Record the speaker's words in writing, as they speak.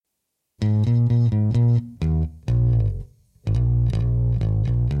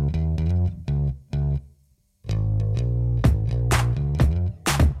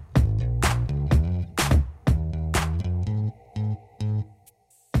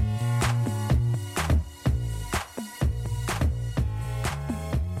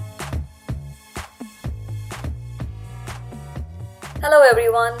Hello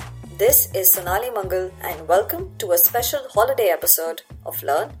everyone, this is Sonali Mangal and welcome to a special holiday episode of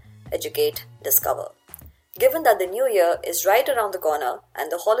Learn, Educate, Discover. Given that the new year is right around the corner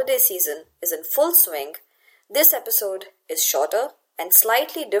and the holiday season is in full swing, this episode is shorter and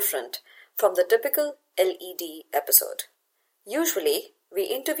slightly different from the typical LED episode. Usually, we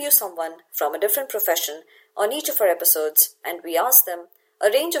interview someone from a different profession on each of our episodes and we ask them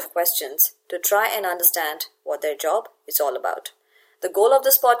a range of questions to try and understand what their job is all about. The goal of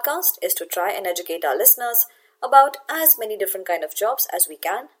this podcast is to try and educate our listeners about as many different kind of jobs as we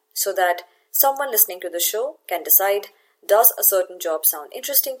can so that someone listening to the show can decide, does a certain job sound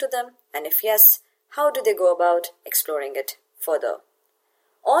interesting to them, and if yes, how do they go about exploring it further.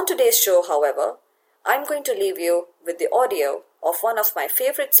 On today's show, however, I'm going to leave you with the audio of one of my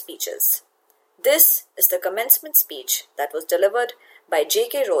favorite speeches. This is the commencement speech that was delivered by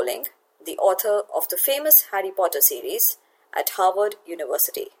J.K. Rowling, the author of the famous Harry Potter series, at Harvard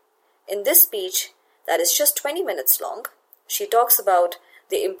University. In this speech, that is just 20 minutes long, she talks about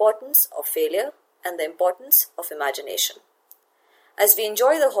the importance of failure and the importance of imagination. As we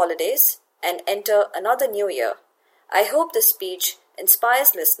enjoy the holidays and enter another new year, I hope this speech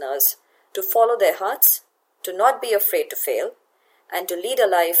inspires listeners to follow their hearts, to not be afraid to fail, and to lead a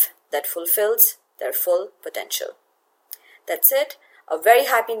life that fulfills their full potential. That's it. A very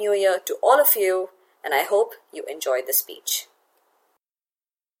happy new year to all of you, and I hope you enjoyed the speech.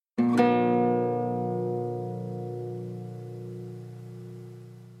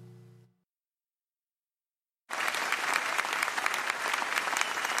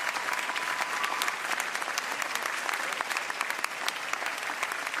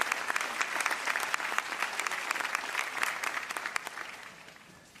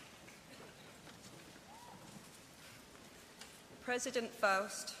 President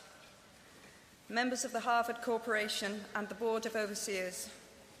Faust, members of the Harvard Corporation and the Board of Overseers,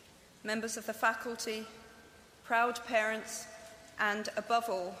 members of the faculty, proud parents, and above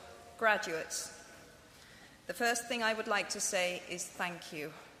all, graduates. The first thing I would like to say is thank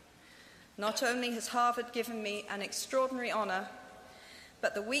you. Not only has Harvard given me an extraordinary honor,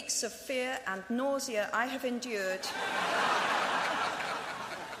 but the weeks of fear and nausea I have endured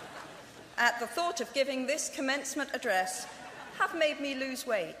at the thought of giving this commencement address have made me lose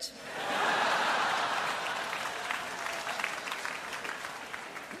weight.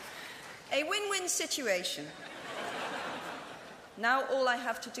 A win-win situation. Now all I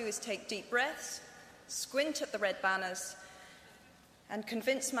have to do is take deep breaths, squint at the red banners, and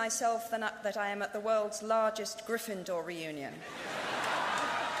convince myself that I am at the world's largest Gryffindor reunion.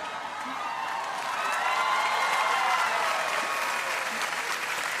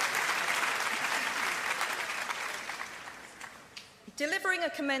 Delivering a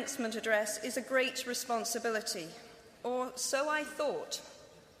commencement address is a great responsibility, or so I thought,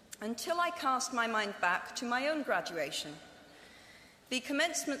 until I cast my mind back to my own graduation. The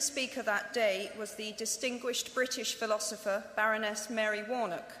commencement speaker that day was the distinguished British philosopher Baroness Mary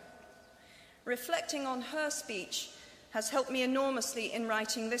Warnock. Reflecting on her speech has helped me enormously in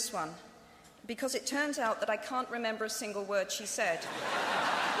writing this one, because it turns out that I can't remember a single word she said.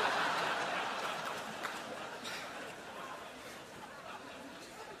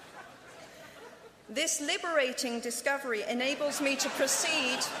 This liberating discovery enables me to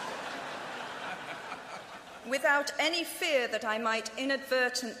proceed without any fear that I might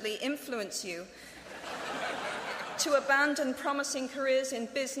inadvertently influence you to abandon promising careers in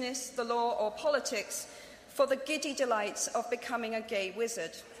business, the law, or politics for the giddy delights of becoming a gay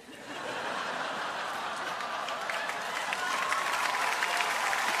wizard.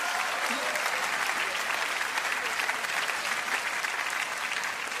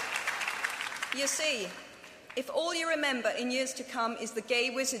 You see, if all you remember in years to come is the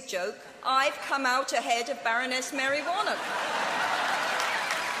gay wizard joke, I've come out ahead of Baroness Mary Warnock.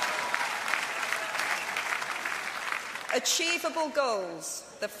 Achievable goals,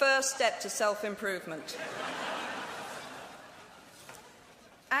 the first step to self-improvement.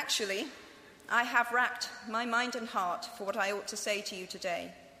 Actually, I have racked my mind and heart for what I ought to say to you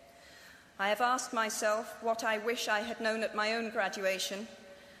today. I have asked myself what I wish I had known at my own graduation,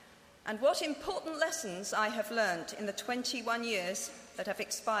 and what important lessons I have learned in the 21 years that have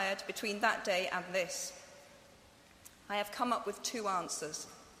expired between that day and this. I have come up with two answers.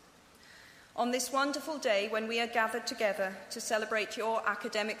 On this wonderful day when we are gathered together to celebrate your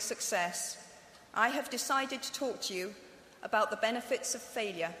academic success, I have decided to talk to you about the benefits of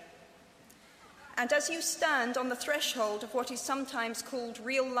failure. And as you stand on the threshold of what is sometimes called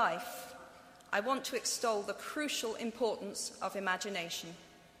real life, I want to extol the crucial importance of imagination.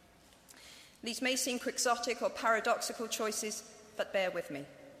 These may seem quixotic or paradoxical choices, but bear with me.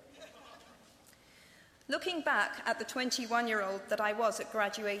 Looking back at the 21-year-old that I was at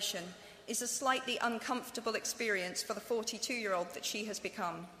graduation is a slightly uncomfortable experience for the 42-year-old that she has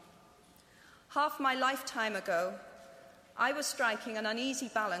become. Half my lifetime ago, I was striking an uneasy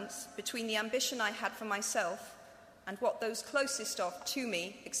balance between the ambition I had for myself and what those closest to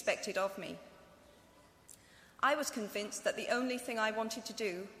me expected of me. I was convinced that the only thing I wanted to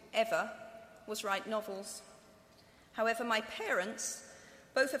do, ever, was write novels. However, my parents,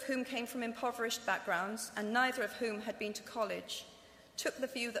 both of whom came from impoverished backgrounds and neither of whom had been to college, took the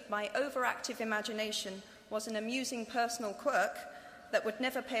view that my overactive imagination was an amusing personal quirk that would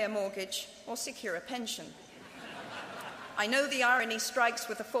never pay a mortgage or secure a pension. I know the irony strikes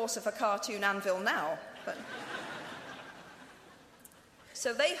with the force of a cartoon anvil now, but...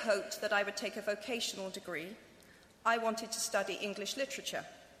 So they hoped that I would take a vocational degree. I wanted to study English literature.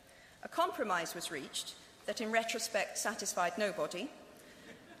 A compromise was reached that in retrospect satisfied nobody,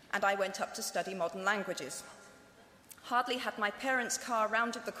 and I went up to study modern languages. Hardly had my parents' car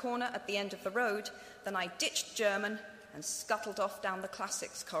rounded the corner at the end of the road than I ditched German and scuttled off down the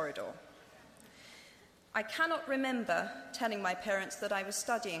classics corridor. I cannot remember telling my parents that I was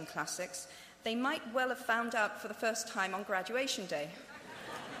studying classics. They might well have found out for the first time on graduation day.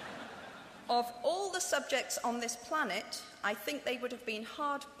 Of all the subjects on this planet, I think they would have been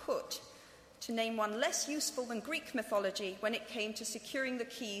hard put to name one less useful than Greek mythology when it came to securing the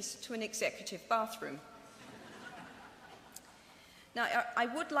keys to an executive bathroom. Now, I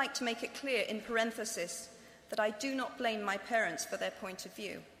would like to make it clear in parenthesis that I do not blame my parents for their point of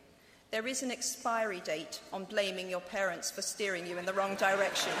view. There is an expiry date on blaming your parents for steering you in the wrong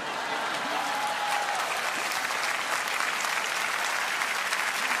direction.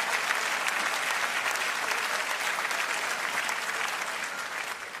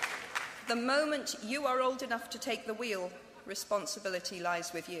 The moment you are old enough to take the wheel, responsibility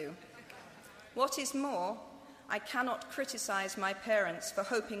lies with you. What is more, I cannot criticize my parents for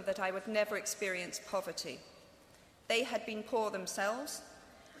hoping that I would never experience poverty. They had been poor themselves,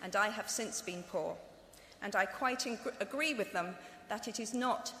 and I have since been poor, and I quite agree with them that it is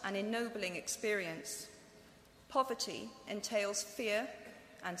not an ennobling experience. Poverty entails fear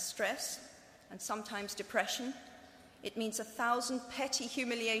and stress, and sometimes depression. It means 1,000 petty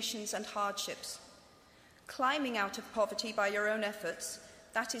humiliations and hardships. Climbing out of poverty by your own efforts,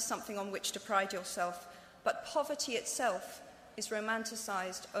 that is something on which to pride yourself, but poverty itself is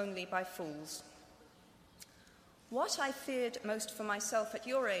romanticized only by fools. What I feared most for myself at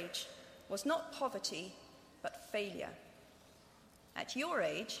your age was not poverty, but failure. At your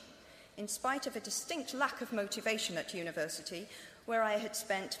age, in spite of a distinct lack of motivation at university, where I had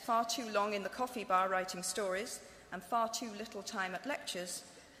spent far too long in the coffee bar writing stories and far too little time at lectures,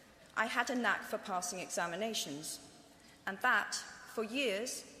 I had a knack for passing examinations, and that, for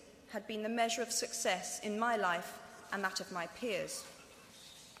years, had been the measure of success in my life and that of my peers.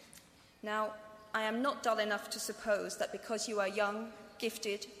 Now, I am not dull enough to suppose that because you are young,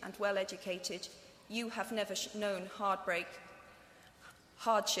 gifted, and well-educated, you have never known heartbreak,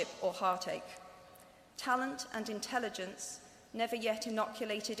 hardship, or heartache. Talent and intelligence never yet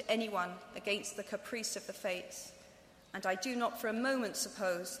inoculated anyone against the caprice of the fates, and I do not for a moment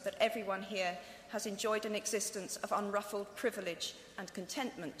suppose that everyone here has enjoyed an existence of unruffled privilege and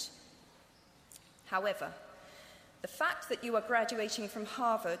contentment. However, the fact that you are graduating from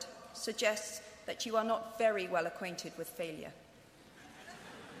Harvard suggests that you are not very well acquainted with failure.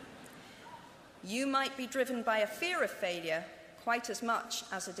 You might be driven by a fear of failure quite as much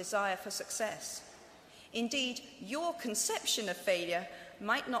as a desire for success. Indeed, your conception of failure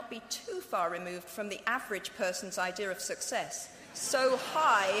might not be too far removed from the average person's idea of success. So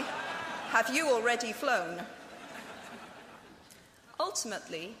high have you already flown.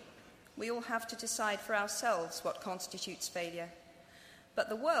 Ultimately, we all have to decide for ourselves what constitutes failure. But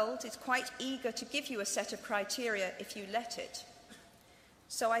the world is quite eager to give you a set of criteria if you let it.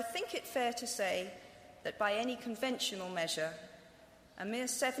 So I think it fair to say that by any conventional measure, a mere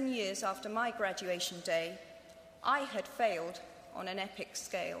 7 years after my graduation day, I had failed on an epic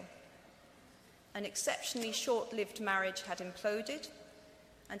scale. An exceptionally short-lived marriage had imploded,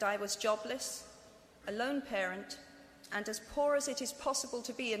 and I was jobless, a lone parent, and as poor as it is possible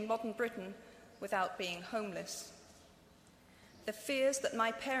to be in modern Britain without being homeless. The fears that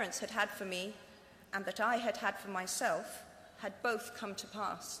my parents had had for me and that I had had for myself had both come to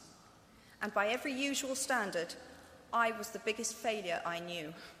pass, and by every usual standard, I was the biggest failure I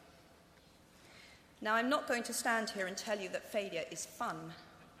knew. Now, I'm not going to stand here and tell you that failure is fun.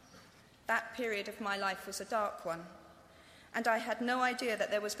 That period of my life was a dark one, and I had no idea that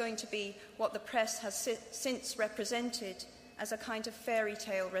there was going to be what the press has since represented as a kind of fairy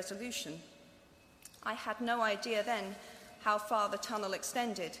tale resolution. I had no idea then how far the tunnel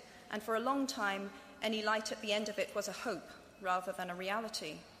extended, and for a long time, any light at the end of it was a hope rather than a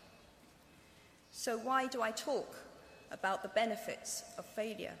reality. So why do I talk about the benefits of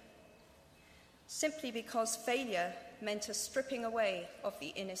failure? Simply because failure meant a stripping away of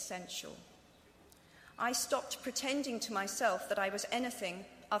the inessential. I stopped pretending to myself that I was anything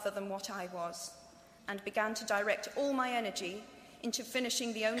other than what I was, and began to direct all my energy into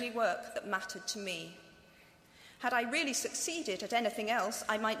finishing the only work that mattered to me. Had I really succeeded at anything else,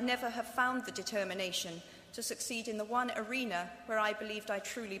 I might never have found the determination to succeed in the one arena where I believed I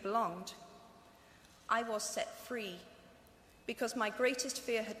truly belonged. I was set free because my greatest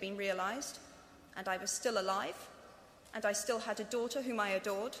fear had been realized, and I was still alive, and I still had a daughter whom I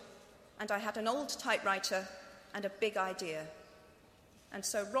adored, and I had an old typewriter and a big idea. And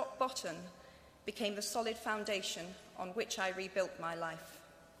so rock bottom became the solid foundation on which I rebuilt my life.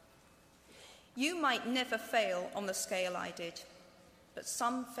 You might never fail on the scale I did, but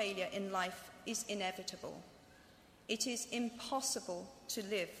some failure in life is inevitable. It is impossible to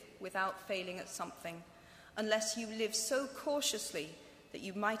live without failing at something, unless you live so cautiously that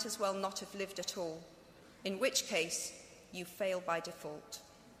you might as well not have lived at all, in which case you fail by default.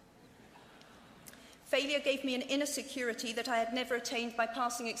 Failure gave me an inner security that I had never attained by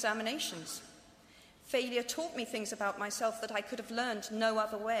passing examinations. Failure taught me things about myself that I could have learned no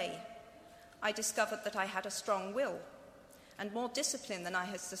other way. I discovered that I had a strong will and more discipline than I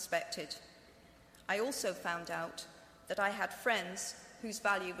had suspected. I also found out that I had friends whose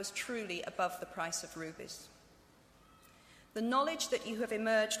value was truly above the price of rubies. The knowledge that you have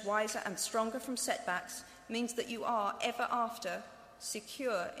emerged wiser and stronger from setbacks means that you are, ever after,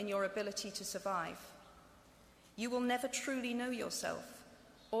 secure in your ability to survive. You will never truly know yourself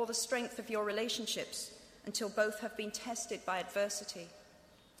or the strength of your relationships until both have been tested by adversity.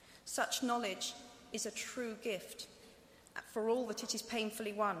 Such knowledge is a true gift, for all that it is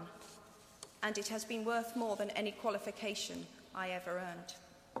painfully won, and it has been worth more than any qualification I ever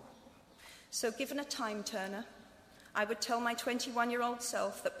earned. So given a time turner, I would tell my 21-year-old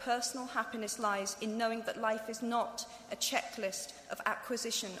self that personal happiness lies in knowing that life is not a checklist of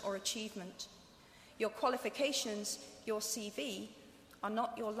acquisition or achievement. Your qualifications, your CV, are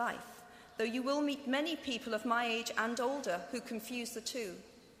not your life, though you will meet many people of my age and older who confuse the two.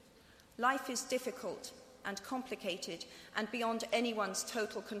 Life is difficult and complicated and beyond anyone's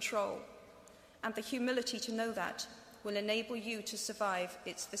total control, and the humility to know that will enable you to survive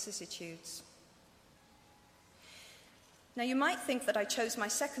its vicissitudes. Now, you might think that I chose my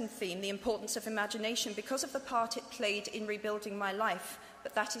second theme, the importance of imagination, because of the part it played in rebuilding my life,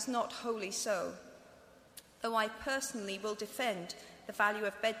 but that is not wholly so. Though I personally will defend the value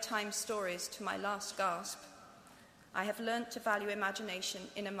of bedtime stories to my last gasp, I have learnt to value imagination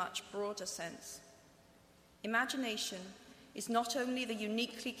in a much broader sense. Imagination is not only the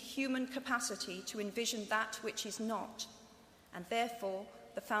uniquely human capacity to envision that which is not, and therefore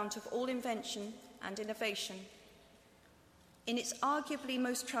the fount of all invention and innovation. In its arguably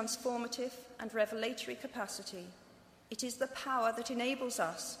most transformative and revelatory capacity, it is the power that enables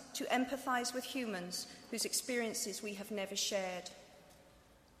us to empathise with humans whose experiences we have never shared.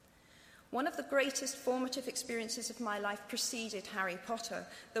 One of the greatest formative experiences of my life preceded Harry Potter,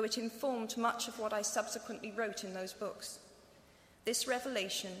 though it informed much of what I subsequently wrote in those books. This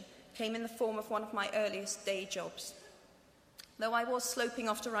revelation came in the form of one of my earliest day jobs. Though I was sloping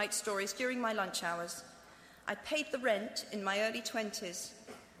off to write stories during my lunch hours, I paid the rent in my early 20s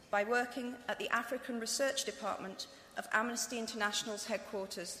by working at the African Research Department of Amnesty International's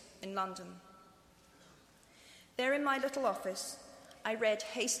headquarters in London. There in my little office, I read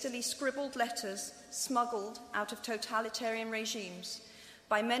hastily scribbled letters smuggled out of totalitarian regimes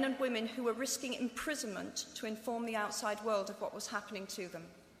by men and women who were risking imprisonment to inform the outside world of what was happening to them.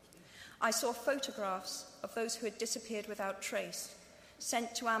 I saw photographs of those who had disappeared without trace,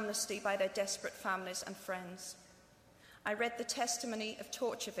 sent to Amnesty by their desperate families and friends. I read the testimony of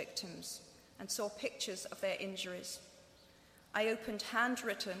torture victims and saw pictures of their injuries. I opened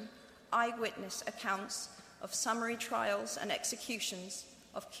handwritten, eyewitness accounts of summary trials and executions,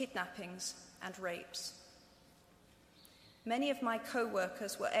 of kidnappings and rapes. Many of my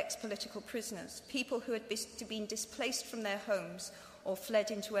co-workers were ex-political prisoners, people who had been displaced from their homes or fled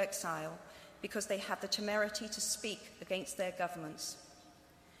into exile because they had the temerity to speak against their governments.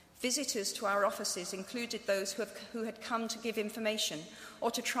 Visitors to our offices included those who had come to give information or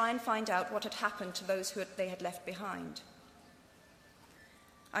to try and find out what had happened to those they had left behind.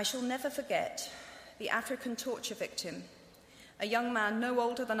 I shall never forget the African torture victim, a young man no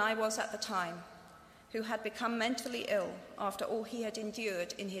older than I was at the time, who had become mentally ill after all he had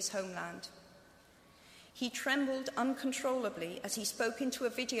endured in his homeland. He trembled uncontrollably as he spoke into a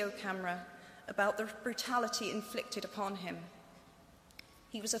video camera about the brutality inflicted upon him.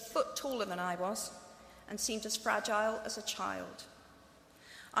 He was a foot taller than I was and seemed as fragile as a child.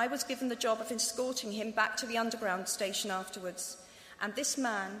 I was given the job of escorting him back to the underground station afterwards, and this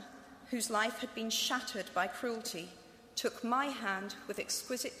man, whose life had been shattered by cruelty, took my hand with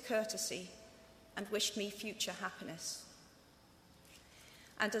exquisite courtesy and wished me future happiness.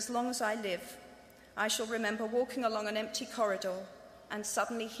 And as long as I live, I shall remember walking along an empty corridor and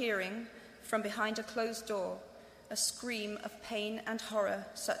suddenly hearing, from behind a closed door, a scream of pain and horror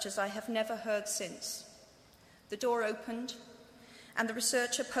such as I have never heard since. The door opened, and the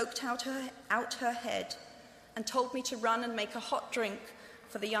researcher poked out her head and told me to run and make a hot drink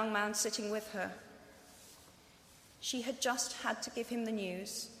for the young man sitting with her. She had just had to give him the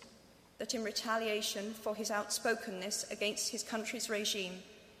news that in retaliation for his outspokenness against his country's regime,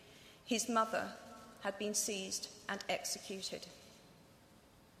 his mother had been seized and executed.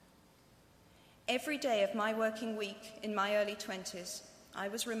 Every day of my working week in my early 20s, I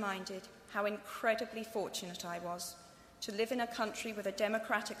was reminded how incredibly fortunate I was to live in a country with a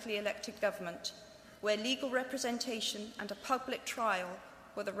democratically elected government where legal representation and a public trial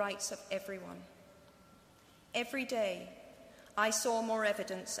were the rights of everyone. Every day, I saw more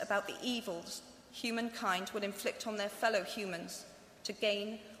evidence about the evils humankind will inflict on their fellow humans to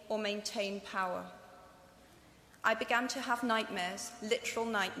gain or maintain power. I began to have nightmares, literal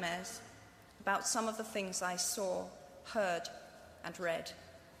nightmares, about some of the things I saw, heard, and read.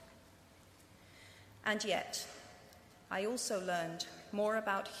 And yet, I also learned more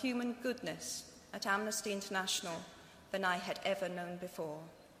about human goodness at Amnesty International than I had ever known before.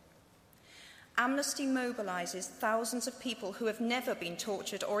 Amnesty mobilizes thousands of people who have never been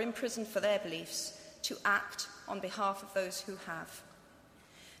tortured or imprisoned for their beliefs to act on behalf of those who have.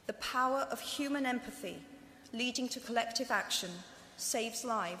 The power of human empathy leading to collective action saves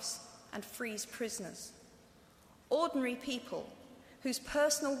lives and frees prisoners. Ordinary people whose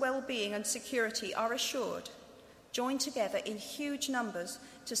personal well-being and security are assured join together in huge numbers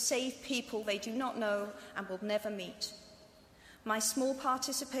to save people they do not know and will never meet. My small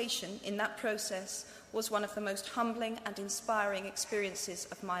participation in that process was one of the most humbling and inspiring experiences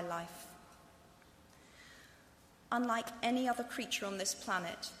of my life. Unlike any other creature on this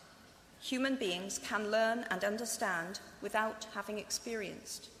planet, human beings can learn and understand without having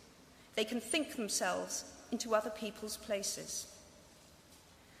experienced. They can think themselves into other people's places.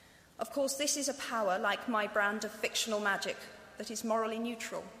 Of course, this is a power, like my brand of fictional magic, that is morally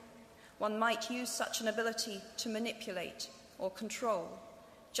neutral. One might use such an ability to manipulate or control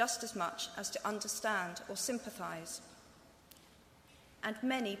just as much as to understand or sympathize. And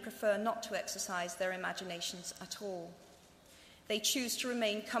many prefer not to exercise their imaginations at all. They choose to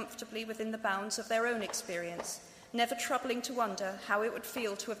remain comfortably within the bounds of their own experience, never troubling to wonder how it would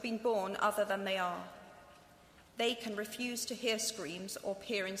feel to have been born other than they are. They can refuse to hear screams or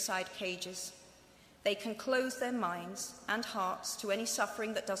peer inside cages. They can close their minds and hearts to any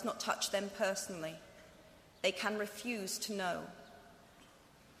suffering that does not touch them personally. They can refuse to know.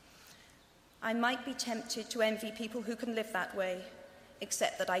 I might be tempted to envy people who can live that way,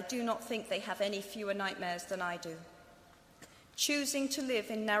 except that I do not think they have any fewer nightmares than I do. Choosing to live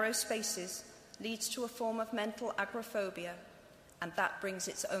in narrow spaces leads to a form of mental agoraphobia, and that brings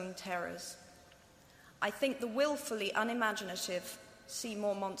its own terrors. I think the willfully unimaginative see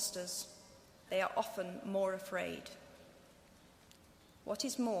more monsters. They are often more afraid. What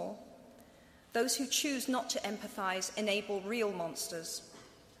is more, those who choose not to empathize enable real monsters,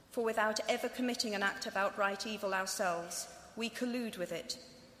 for without ever committing an act of outright evil ourselves, we collude with it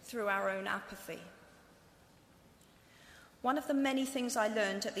through our own apathy. One of the many things I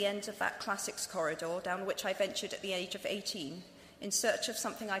learned at the end of that classics corridor down which I ventured at the age of 18 in search of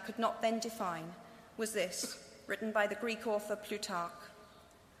something I could not then define was this, written by the Greek author Plutarch: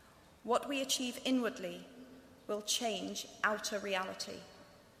 "What we achieve inwardly will change outer reality."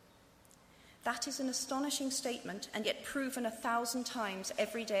 That is an astonishing statement, and yet proven 1,000 times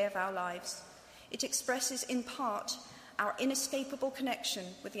every day of our lives. It expresses in part our inescapable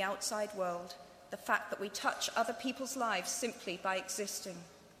connection with the outside world, the fact that we touch other people's lives simply by existing.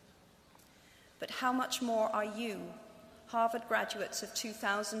 But how much more are you, Harvard graduates of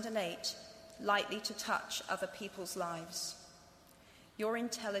 2008, likely to touch other people's lives? Your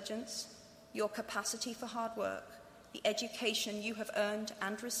intelligence, your capacity for hard work, the education you have earned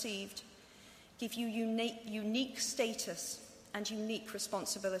and received give you unique status and unique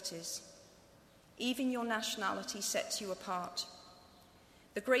responsibilities. Even your nationality sets you apart.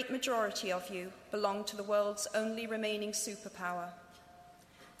 The great majority of you belong to the world's only remaining superpower.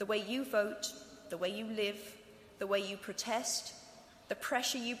 The way you vote, the way you live, the way you protest, the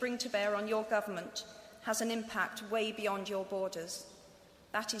pressure you bring to bear on your government has an impact way beyond your borders.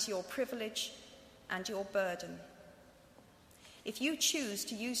 That is your privilege and your burden. If you choose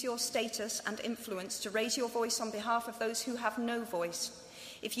to use your status and influence to raise your voice on behalf of those who have no voice,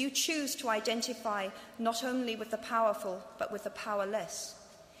 if you choose to identify not only with the powerful but with the powerless,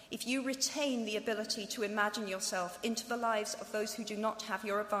 if you retain the ability to imagine yourself into the lives of those who do not have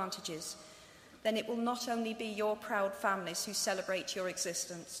your advantages, then it will not only be your proud families who celebrate your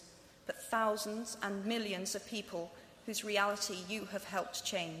existence, but thousands and millions of people whose reality you have helped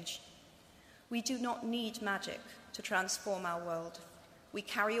change. We do not need magic to transform our world. We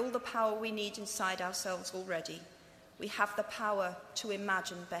carry all the power we need inside ourselves already. We have the power to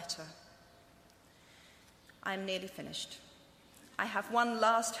imagine better. I am nearly finished. I have one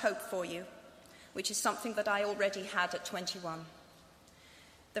last hope for you, which is something that I already had at 21.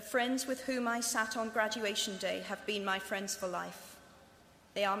 The friends with whom I sat on graduation day have been my friends for life.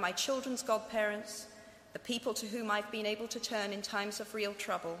 They are my children's godparents, the people to whom I've been able to turn in times of real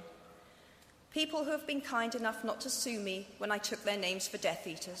trouble, people who have been kind enough not to sue me when I took their names for Death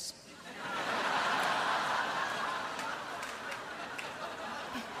Eaters.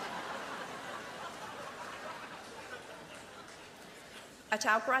 At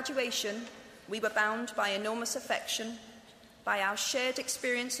our graduation, we were bound by enormous affection, by our shared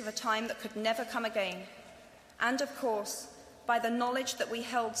experience of a time that could never come again, and of course, by the knowledge that we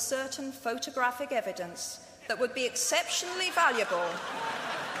held certain photographic evidence that would be exceptionally valuable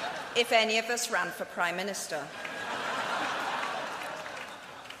if any of us ran for Prime Minister.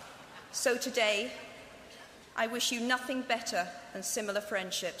 So today, I wish you nothing better than similar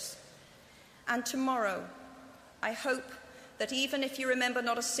friendships. And tomorrow, I hope that even if you remember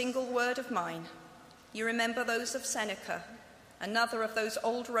not a single word of mine, you remember those of Seneca, another of those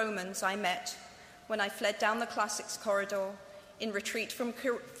old Romans I met when I fled down the classics corridor in retreat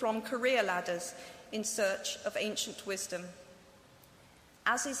from career ladders in search of ancient wisdom.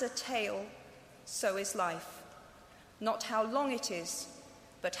 As is a tale, so is life. Not how long it is,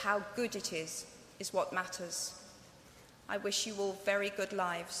 but how good it is what matters. I wish you all very good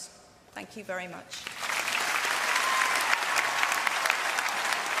lives. Thank you very much.